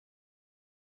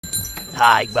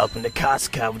Hi, welcome to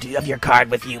Costco. Do you have your card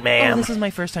with you, Oh, ma'am? this is my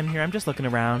first time here. I'm just looking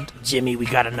around. Jimmy, we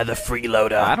got another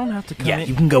freeloader. I don't have to come Yeah, in.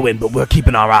 you can go in, but we're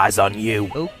keeping our eyes on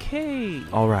you. Okay.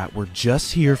 Alright, we're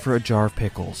just here for a jar of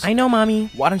pickles. I know,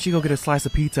 Mommy. Why don't you go get a slice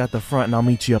of pizza at the front and I'll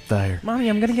meet you up there? Mommy,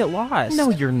 I'm gonna get lost. No,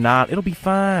 you're not. It'll be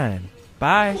fine.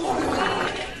 Bye.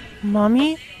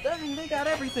 Mommy? Dang, they got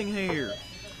everything here.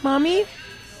 Mommy?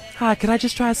 Hi, could I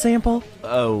just try a sample?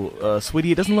 Oh,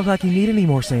 sweetie, it doesn't look like you need any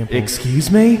more samples. Excuse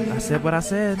me? I said what I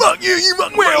said. Fuck you, you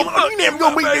fucking I'm never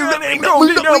gonna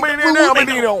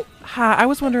be Hi, I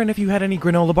was wondering if you had any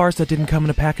granola bars that didn't come in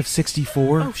a pack of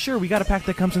 64. Oh, sure, we got a pack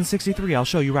that comes in 63. I'll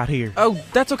show you right here. Oh,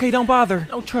 that's okay, don't bother.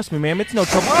 Oh, trust me, ma'am, it's no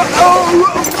trouble.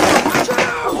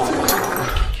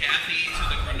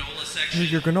 Here are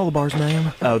your granola bars,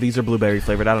 ma'am. Oh, these are blueberry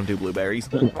flavored. I don't do blueberries.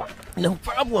 No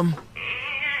problem.